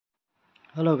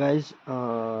Hello guys,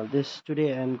 this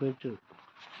today I'm going to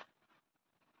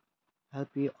help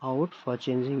you out for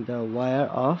changing the wire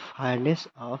of harness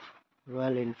of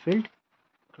Royal Enfield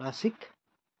Classic.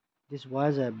 These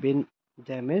wires have been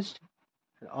damaged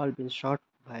and all been shot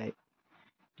by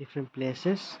different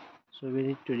places, so we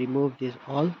need to remove this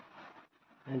all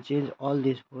and change all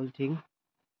this whole thing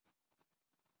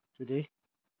today.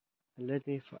 And let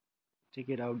me take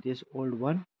it out this old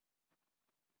one.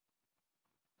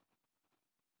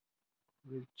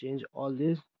 We'll change all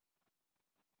this.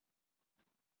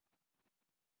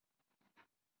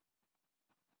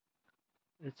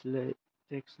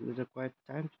 Takes a little quite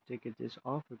time to take this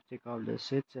off. We take out the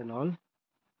seats and all.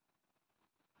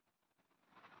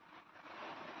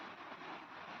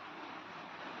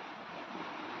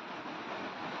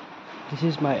 This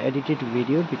is my edited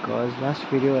video because last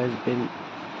video has been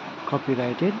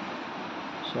copyrighted,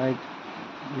 so I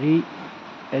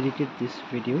re-edited this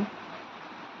video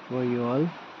for you all.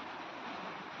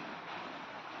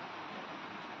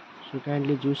 So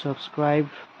kindly do subscribe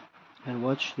and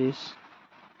watch this.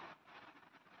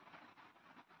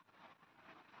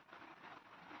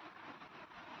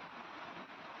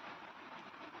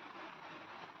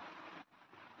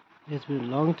 It's been a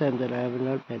long time that I have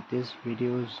not made these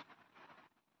videos.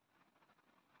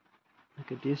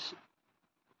 Look at this.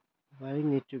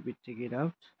 Wiring need to be taken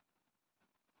out.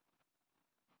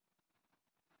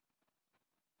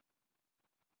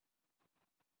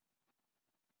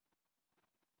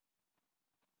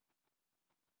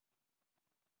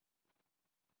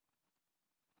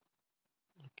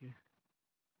 Okay,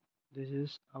 this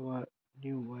is our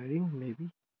new wiring. Maybe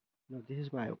no, this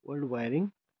is my old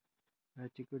wiring. I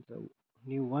took out the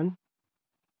new one,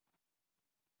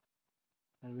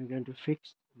 and we're going to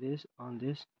fix this on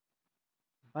this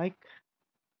bike.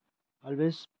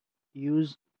 Always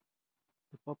use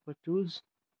the proper tools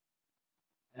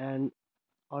and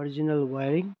original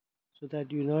wiring so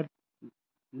that you not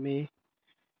may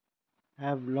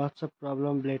have lots of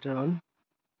problem later on.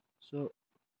 So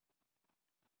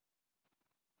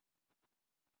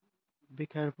be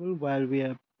careful while we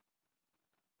are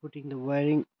putting the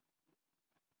wiring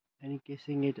and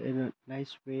encasing it in a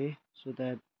nice way so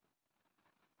that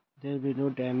there will be no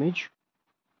damage,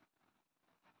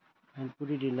 and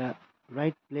put it in a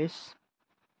right place.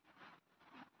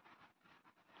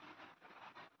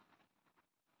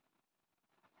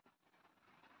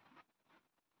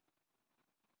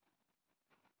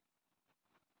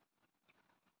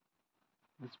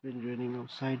 It's been raining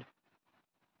outside.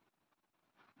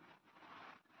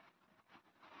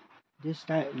 This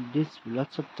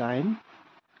lots of time.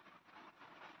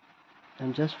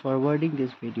 I'm just forwarding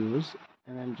these videos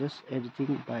and I'm just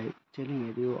editing by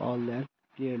telling you all that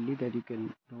clearly that you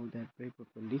can know that very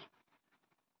properly.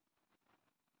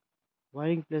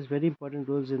 Wiring plays very important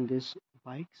roles in these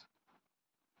bikes.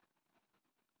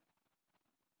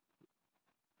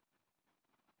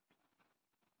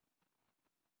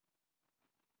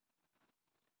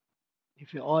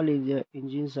 If all your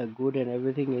engines are good and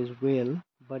everything is well,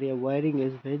 but your wiring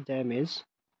is very damaged,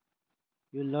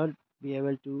 you will not be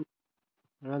able to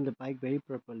run the bike very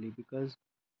properly, because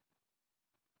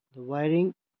the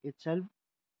wiring itself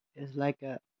is like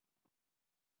a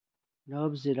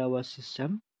nerves in our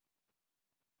system,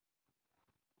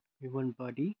 human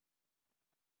body.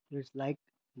 So it's like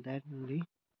that only.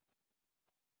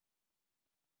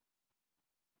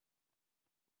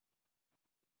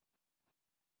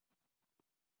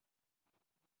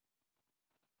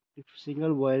 If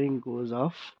single wiring goes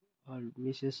off or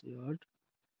misses out,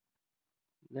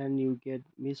 then you get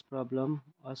miss problem,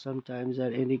 or sometimes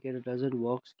our indicator doesn't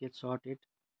work, gets sorted,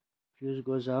 fuse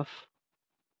goes off,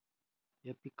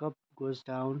 your pickup goes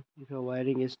down if your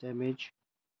wiring is damaged.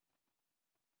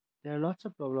 There are lots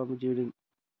of problems during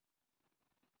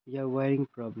your wiring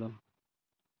problem.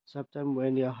 Sometimes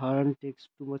when your horn takes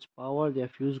too much power, the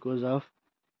fuse goes off.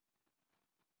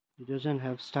 It doesn't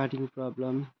have starting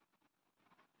problem.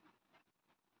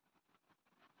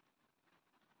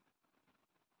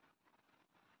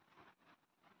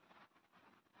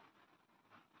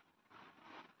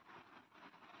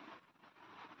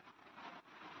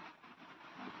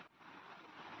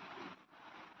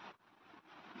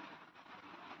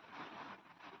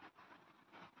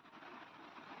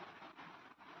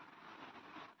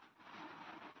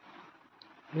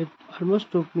 It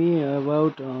almost took me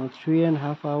about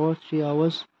 3.5 hours, 3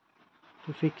 hours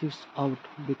to fix it out,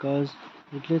 because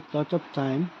it takes lot of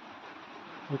time.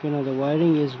 Okay, now the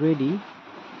wiring is ready.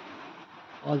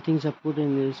 All things are put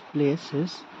in these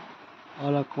places.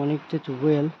 All are connected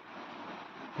well.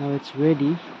 Now it's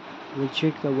ready. We'll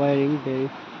check the wiring very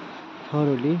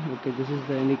thoroughly. Okay, this is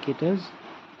the indicators.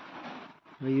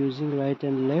 We're using right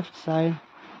and left side.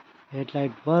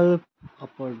 Headlight bulb,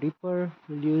 upper dipper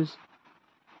will use.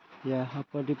 Yeah,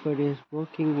 upper dipper is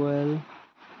working well.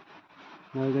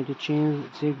 Now we're going to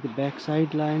check the back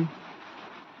side line.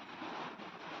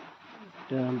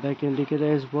 The back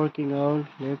indicator is working out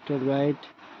left and right,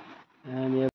 and yeah,